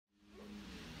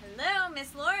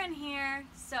Miss Lauren here.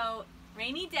 So,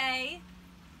 rainy day,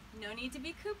 no need to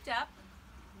be cooped up,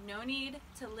 no need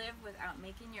to live without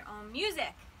making your own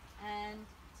music. And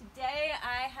today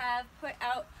I have put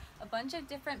out a bunch of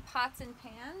different pots and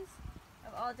pans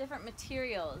of all different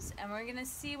materials, and we're gonna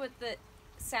see what the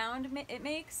sound it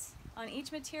makes on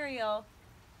each material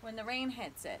when the rain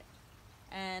hits it.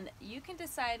 And you can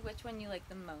decide which one you like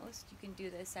the most. You can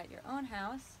do this at your own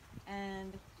house,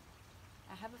 and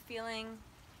I have a feeling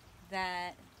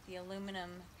that the aluminum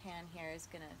pan here is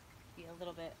gonna be a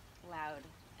little bit loud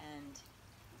and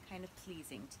kind of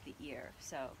pleasing to the ear.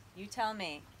 So you tell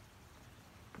me.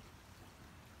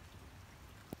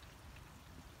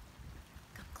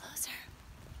 Come closer.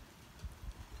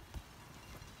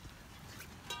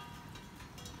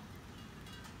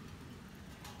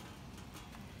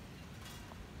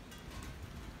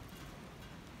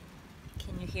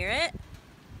 Can you hear it?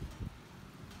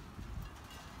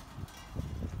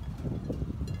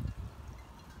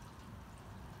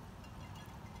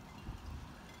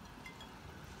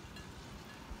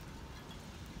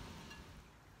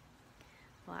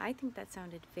 Well, I think that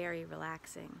sounded very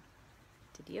relaxing.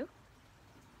 Did you?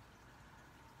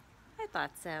 I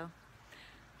thought so.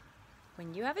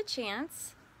 When you have a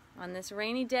chance on this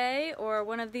rainy day or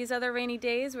one of these other rainy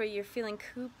days where you're feeling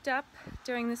cooped up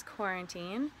during this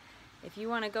quarantine, if you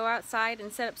want to go outside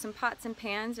and set up some pots and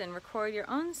pans and record your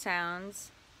own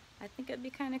sounds, I think it'd be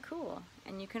kind of cool.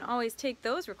 And you can always take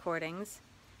those recordings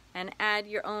and add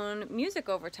your own music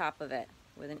over top of it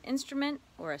with an instrument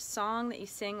or a song that you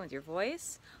sing with your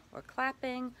voice, or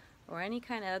clapping, or any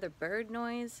kind of other bird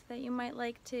noise that you might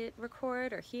like to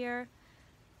record or hear.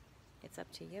 It's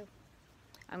up to you.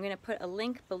 I'm going to put a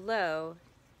link below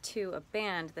to a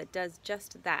band that does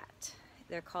just that.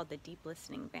 They're called the Deep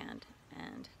Listening Band,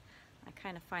 and I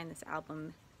kind of find this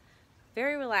album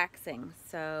very relaxing,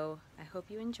 so I hope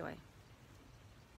you enjoy.